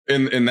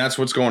 And that's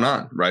what's going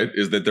on, right?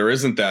 Is that there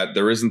isn't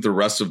the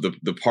rest of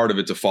the part of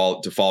it to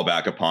fall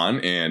back upon.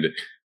 And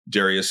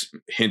Darius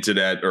hinted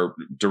at or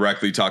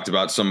directly talked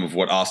about some of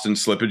what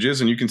Austin's slippage is,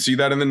 and you can see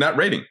that in the net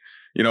rating.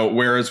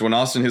 Whereas when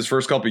Austin, his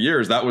first couple of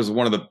years, that was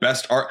one of the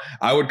best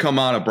I would come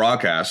on a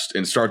broadcast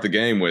and start the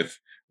game with,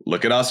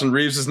 look at Austin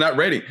Reeves' net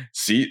rating.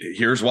 See,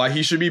 here's why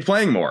he should be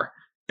playing more.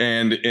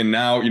 And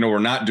now, we're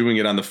not doing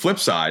it on the flip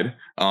side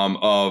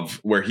of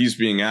where he's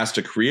being asked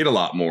to create a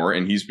lot more,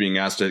 and he's being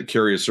asked to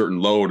carry a certain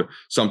load,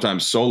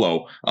 sometimes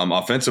solo,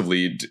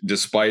 offensively,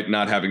 despite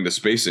not having the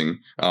spacing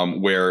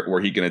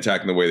where he can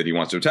attack in the way that he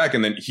wants to attack.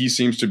 And then he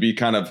seems to be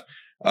kind of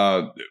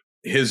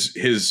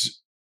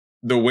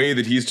the way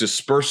that he's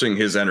dispersing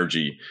his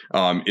energy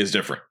is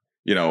different,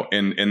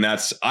 and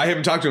that's, I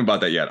haven't talked to him about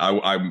that yet.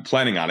 I'm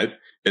planning on it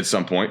at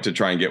some point to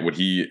try and get what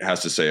he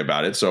has to say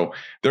about it. So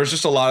there's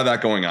just a lot of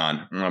that going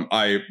on.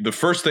 The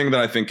first thing that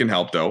I think can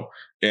help, though,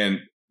 and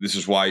this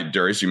is why,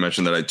 Darius, you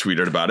mentioned that I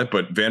tweeted about it,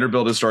 but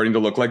Vanderbilt is starting to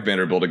look like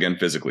Vanderbilt again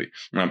physically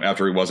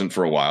after he wasn't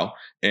for a while.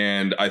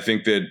 And I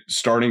think that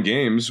starting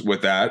games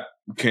with that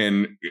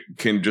can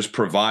just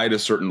provide a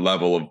certain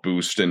level of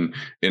boost and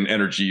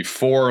energy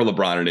for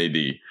LeBron and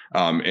AD.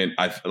 And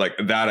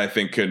I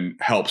think can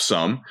help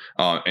some.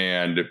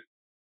 And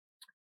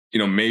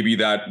maybe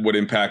that would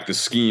impact the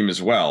scheme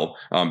as well,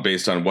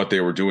 based on what they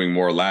were doing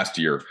more last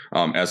year,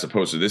 as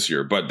opposed to this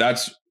year. But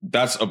that's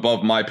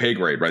above my pay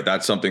grade, right?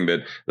 That's something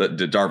that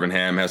Darvin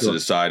Ham has to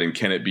decide. And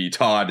can it be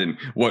taught? And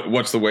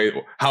what's the way?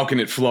 How can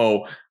it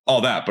flow?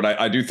 All that. But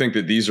I do think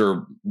that these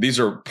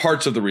are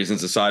parts of the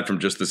reasons, aside from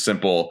just the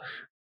simple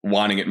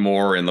wanting it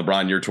more and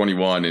LeBron year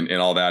 21 and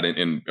all that,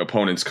 and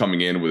opponents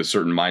coming in with a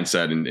certain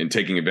mindset and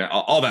taking advantage,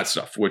 all that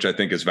stuff, which I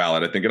think is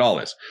valid. I think it all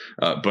is.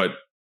 But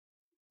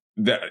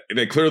that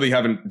they clearly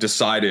haven't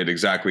decided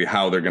exactly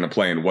how they're going to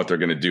play and what they're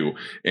going to do.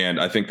 And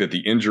I think that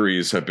the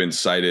injuries have been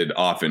cited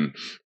often,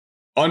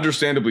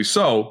 understandably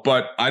so,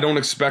 but I don't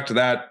expect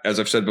that, as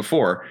I've said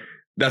before,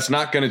 that's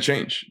not going to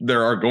change.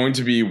 There are going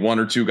to be one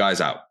or two guys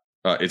out.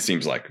 It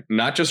seems like,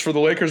 not just for the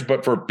Lakers,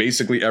 but for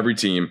basically every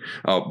team,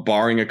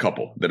 barring a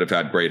couple that have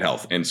had great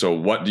health. And so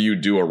what do you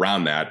do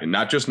around that? And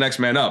not just next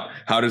man up.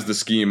 How does the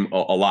scheme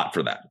allot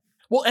for that?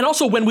 Well, and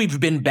also when we've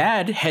been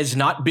bad has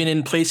not been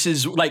in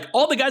places like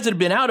all the guys that have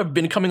been out have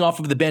been coming off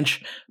of the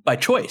bench by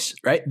choice,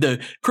 right?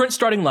 The current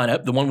starting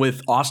lineup, the one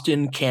with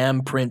Austin,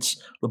 Cam,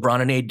 Prince,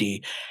 LeBron, and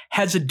AD,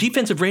 has a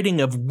defensive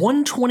rating of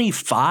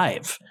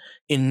 125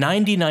 in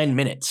 99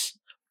 minutes.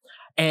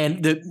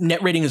 And the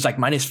net rating is like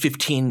minus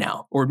 15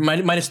 now, or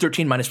minus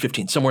 13, minus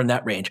 15, somewhere in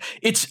that range.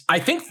 It's, I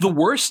think, the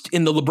worst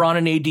in the LeBron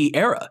and AD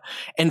era.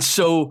 And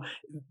so,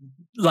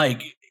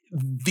 like,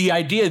 the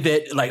idea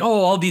that, like,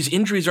 oh, all these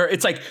injuries are,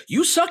 it's like,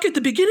 you suck at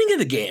the beginning of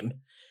the game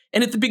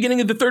and at the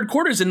beginning of the third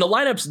quarters in the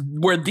lineups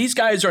where these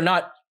guys are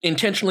not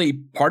intentionally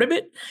part of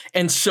it.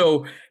 And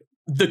so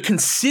the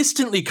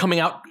consistently coming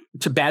out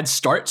to bad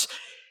starts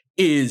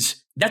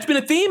that's been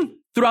a theme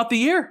throughout the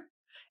year.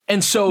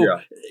 And so,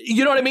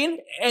 You know what I mean?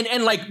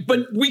 And like, but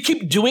we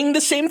keep doing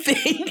the same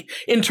thing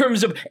in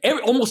terms of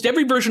almost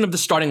every version of the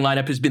starting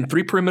lineup has been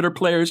 3 perimeter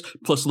players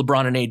plus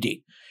LeBron and AD.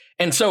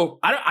 And so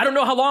I don't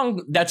know how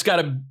long that's got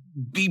to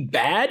be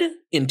bad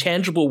in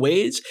tangible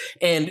ways.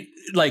 And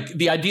like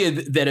the idea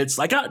that it's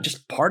like,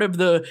 just part of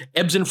the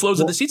ebbs and flows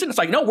of the season. It's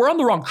like, no, we're on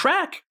the wrong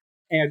track.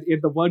 And in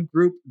the one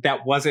group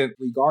that wasn't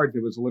guards,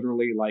 it was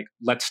literally like,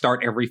 let's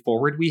start every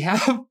forward we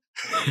have.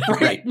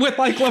 Right? With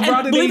like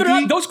LeBron and believe AD. it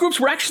or not, those groups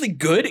were actually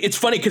good. It's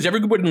funny because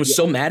everybody was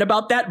so mad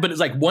about that, but it's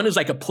like one is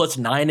like a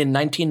 +9 in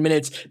 19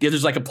 minutes. The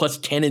other's like a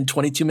 +10 in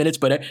 22 minutes,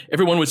 but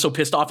everyone was so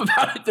pissed off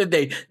about it that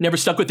they never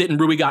stuck with it and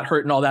Rui got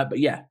hurt and all that. But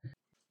yeah.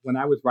 When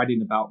I was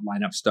writing about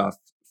lineup stuff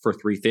for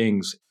 3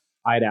 Things,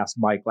 I'd asked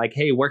Mike, like,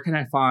 hey, where can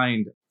I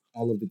find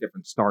all of the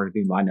different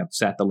starting lineups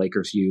that the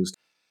Lakers used?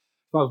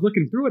 So I was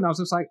looking through it and I was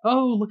just like,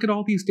 oh, look at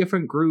all these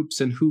different groups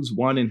and who's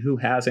won and who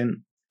hasn't.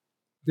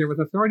 There was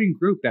a starting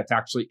group that's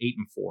actually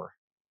 8-4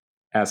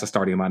 as a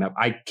starting lineup.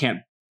 I can't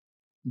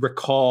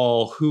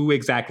recall who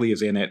exactly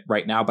is in it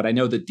right now, but I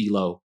know that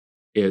D'Lo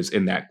is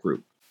in that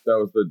group. That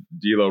was the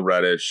D'Lo,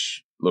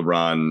 Reddish,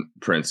 LeBron,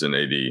 Prince, and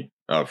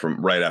AD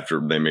from right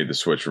after they made the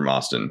switch from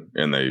Austin.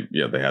 And they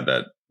had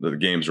that. The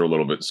games are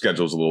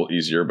schedule's a little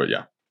easier, but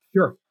yeah.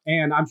 Sure.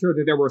 And I'm sure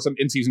that there were some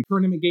in-season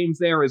tournament games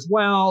there as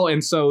well.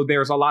 And so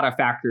there's a lot of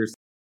factors.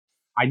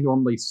 I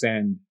normally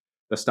send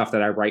the stuff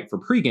that I write for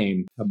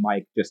pregame to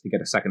Mike just to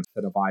get a second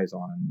set of eyes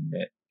on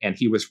it. And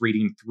he was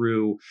reading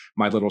through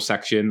my little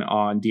section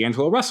on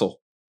D'Angelo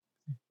Russell.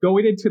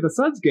 Going into the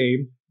Suns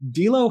game,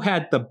 D'Lo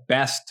had the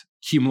best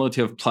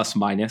cumulative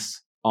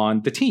plus-minus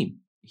on the team.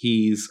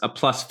 He's a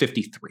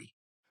 +53.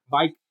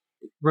 Mike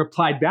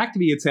replied back to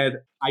me and said,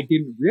 I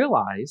didn't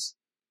realize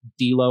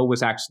D'Lo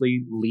was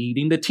actually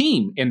leading the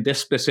team in this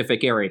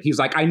specific area. He's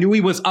like, I knew he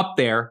was up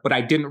there, but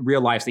I didn't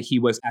realize that he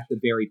was at the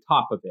very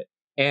top of it.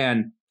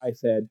 And I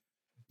said,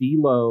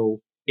 D'Lo,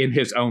 in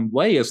his own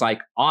way, is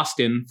like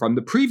Austin from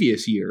the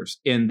previous years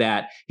in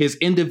that his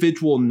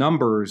individual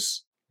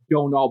numbers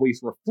don't always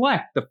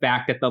reflect the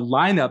fact that the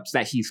lineups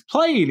that he's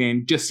playing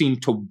in just seem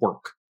to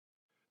work.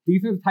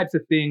 These are the types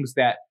of things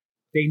that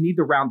they need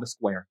to round the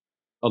square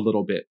a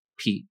little bit,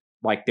 Pete.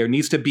 Like there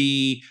needs to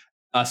be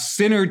a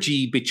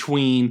synergy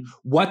between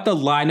what the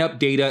lineup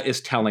data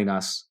is telling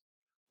us,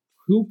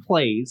 who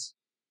plays,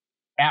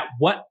 at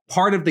what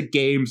part of the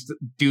games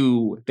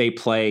do they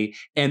play,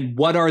 and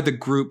what are the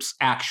groups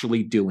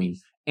actually doing.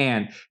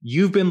 And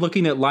you've been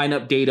looking at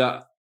lineup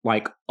data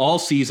like all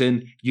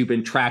season. You've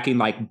been tracking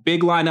like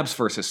big lineups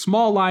versus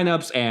small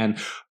lineups and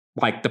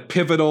like the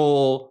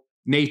pivotal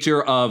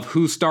nature of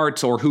who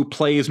starts or who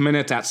plays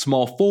minutes at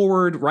small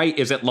forward, right?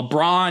 Is it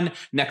LeBron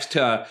next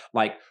to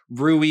like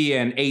Rui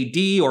and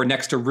AD, or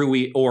next to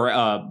Rui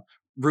or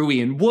Rui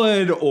and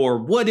Wood, or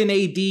Wood and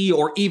AD,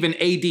 or even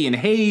AD and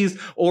Hayes,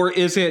 or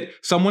is it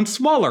someone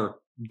smaller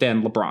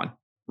than LeBron,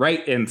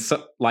 right? And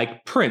so,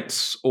 like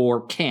Prince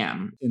or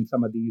Cam in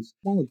some of these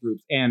smaller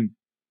groups. And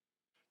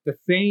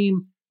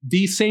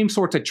these same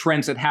sorts of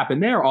trends that happen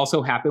there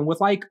also happen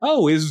with like,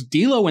 oh, is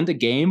D'Lo in the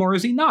game or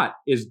is he not?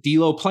 Is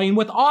D'Lo playing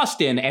with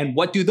Austin? And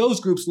what do those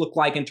groups look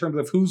like in terms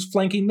of who's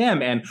flanking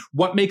them? And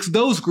what makes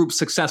those groups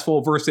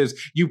successful versus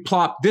you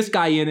plop this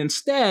guy in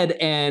instead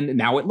and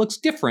now it looks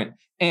different.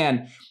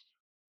 And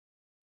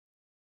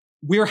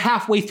we're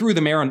halfway through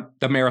the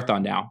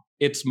marathon now.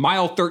 It's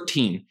mile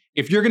 13.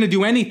 If you're going to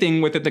do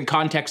anything with it in the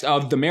context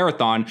of the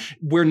marathon,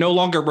 we're no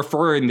longer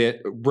referring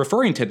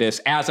to this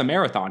as a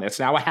marathon. It's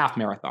now a half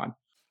marathon.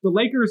 The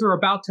Lakers are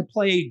about to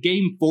play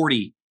game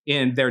 40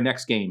 in their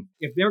next game.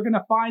 If they're going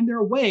to find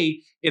their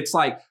way, it's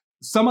like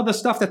some of the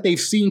stuff that they've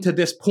seen to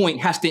this point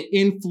has to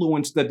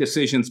influence the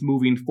decisions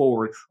moving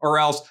forward, or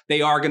else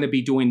they are going to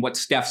be doing what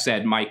Steph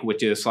said, Mike,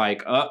 which is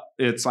like,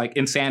 it's like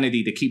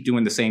insanity to keep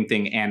doing the same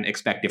thing and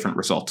expect different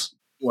results.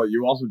 Well,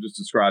 you also just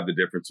described the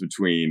difference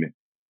between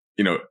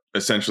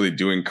essentially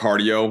doing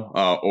cardio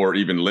or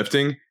even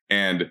lifting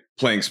and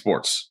playing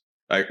sports.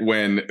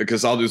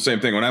 Because I'll do the same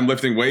thing when I'm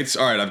lifting weights.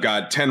 All right, I've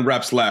got 10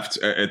 reps left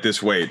at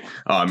this weight.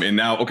 And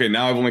now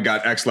I've only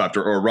got X left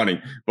or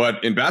running.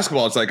 But in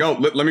basketball, it's like,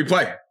 let me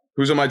play.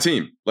 Who's on my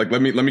team? Like,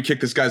 let me kick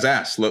this guy's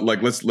ass.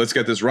 Let's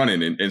get this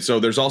running. And so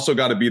there's also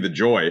got to be the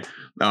joy.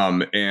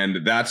 And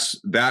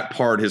that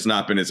part has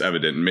not been as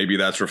evident. And maybe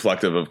that's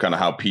reflective of kind of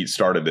how Pete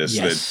started this.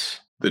 Yes.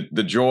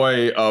 The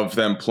joy of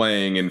them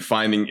playing and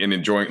finding and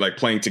enjoying, like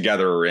playing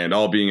together and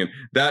all being in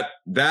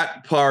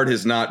that part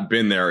has not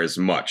been there as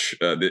much.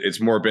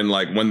 It's more been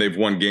like when they've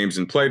won games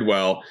and played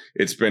well,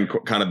 it's been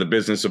kind of the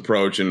business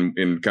approach and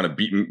kind of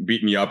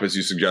beating you up, as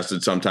you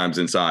suggested, sometimes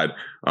inside.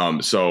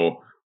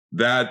 So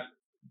that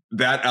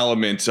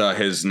element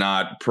has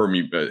not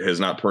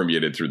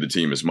permeated through the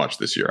team as much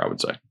this year, I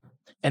would say.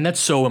 And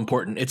that's so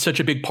important. It's such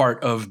a big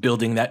part of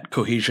building that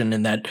cohesion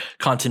and that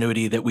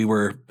continuity that we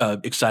were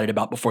excited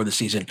about before the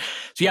season.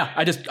 So yeah,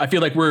 I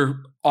feel like we're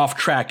off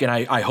track, and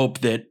I hope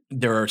that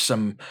there are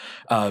some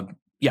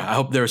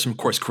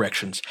course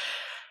corrections.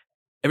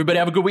 Everybody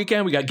have a good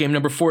weekend. We got game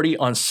number 40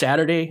 on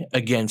Saturday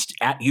against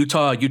at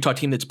Utah, a Utah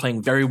team that's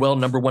playing very well,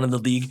 number 1 in the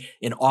league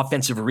in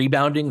offensive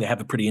rebounding. They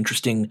have a pretty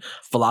interesting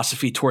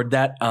philosophy toward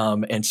that.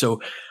 And so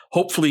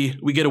hopefully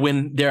we get a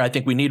win there. I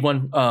think we need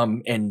one.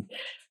 And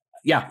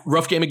yeah,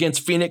 rough game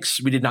against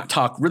Phoenix. We did not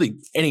talk really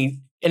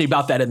any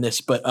about that in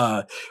this,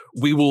 but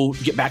we will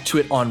get back to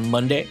it on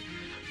Monday.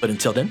 But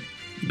until then,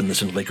 you've been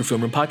listening to Laker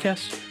Film Room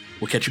Podcast.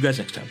 We'll catch you guys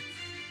next time.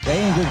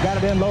 James has got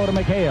it in low to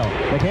McHale.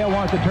 McHale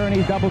wants to turn.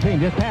 He's double teamed.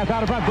 Just pass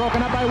out in front,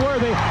 broken up by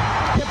Worthy.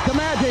 Tips to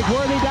Magic.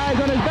 Worthy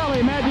dives on his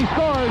belly. Magic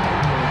scores.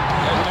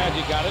 There's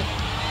Magic, got it.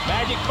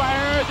 Magic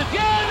fires. It's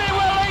good. They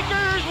will.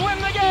 Lakers win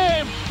the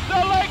game. The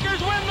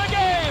Lakers win the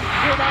game.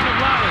 Rebound of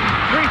Lonnie.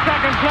 3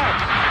 seconds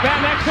left. Van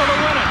Exel to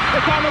win it.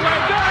 It's on the way.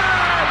 Good.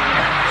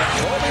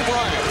 Kobe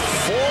Bryant,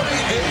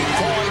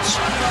 48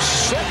 points,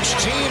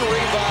 16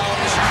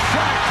 rebounds.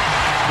 Shot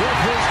with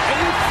his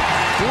 8th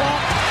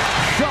block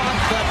shot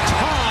that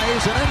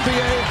ties an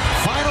NBA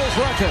Finals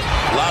record.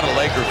 A lot of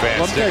Laker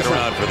fans sticking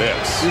around for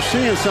this. You're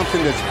seeing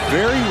something that's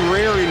very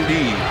rare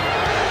indeed.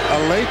 A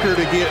Laker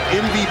to get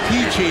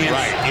MVP chance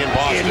in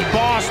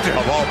Boston.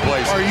 Of all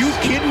places. Are you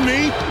kidding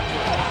me?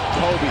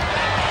 Kobe,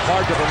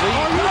 hard to believe.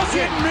 Are you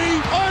kidding me?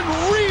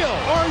 Unreal.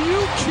 Are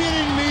you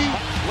kidding me?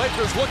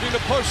 Lakers looking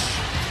to push.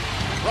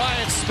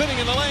 Bryant spinning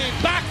in the lane.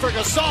 Back for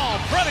Gasol.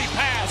 Pretty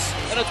pass.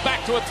 And it's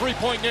back to a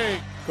 3-point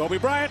game. Kobe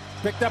Bryant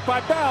picked up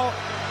by Bell.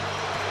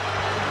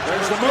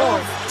 There's the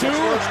move. 2, 1.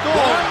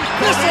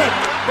 Listen.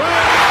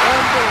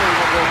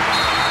 Unbelievable.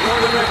 For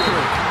the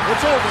victory.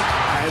 It's over.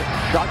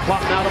 Shot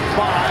clock now to 5.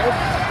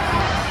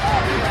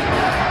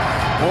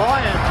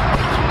 Bryant.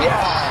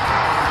 Yes.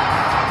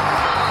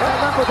 And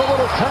that was a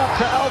little tap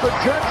to Alvin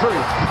Gentry.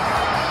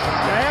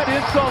 Add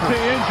insult to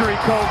injury,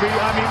 Kobe.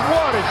 I mean,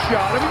 what a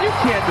shot. I mean, you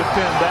can't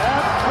defend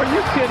that. Are you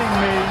kidding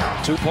me?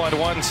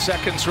 2.1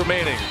 seconds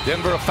remaining.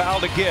 Denver a foul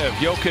to give.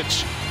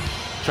 Jokic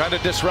trying to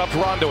disrupt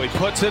Rondo. He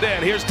puts it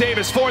in. Here's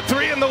Davis,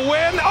 4-3 in the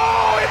win.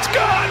 Oh, it's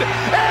good!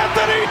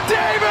 Anthony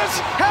Davis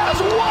has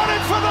won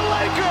it for the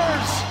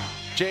Lakers!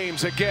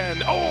 James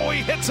again. Oh,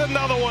 he hits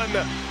another one.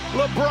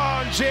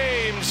 LeBron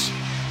James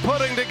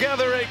putting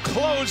together a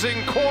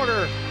closing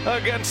quarter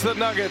against the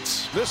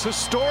Nuggets. This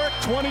historic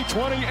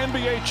 2020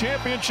 NBA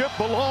championship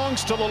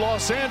belongs to the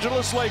Los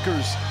Angeles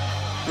Lakers.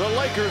 The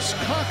Lakers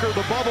conquer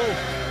the bubble,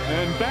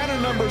 and banner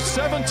number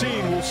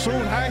 17 will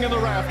soon hang in the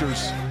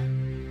rafters.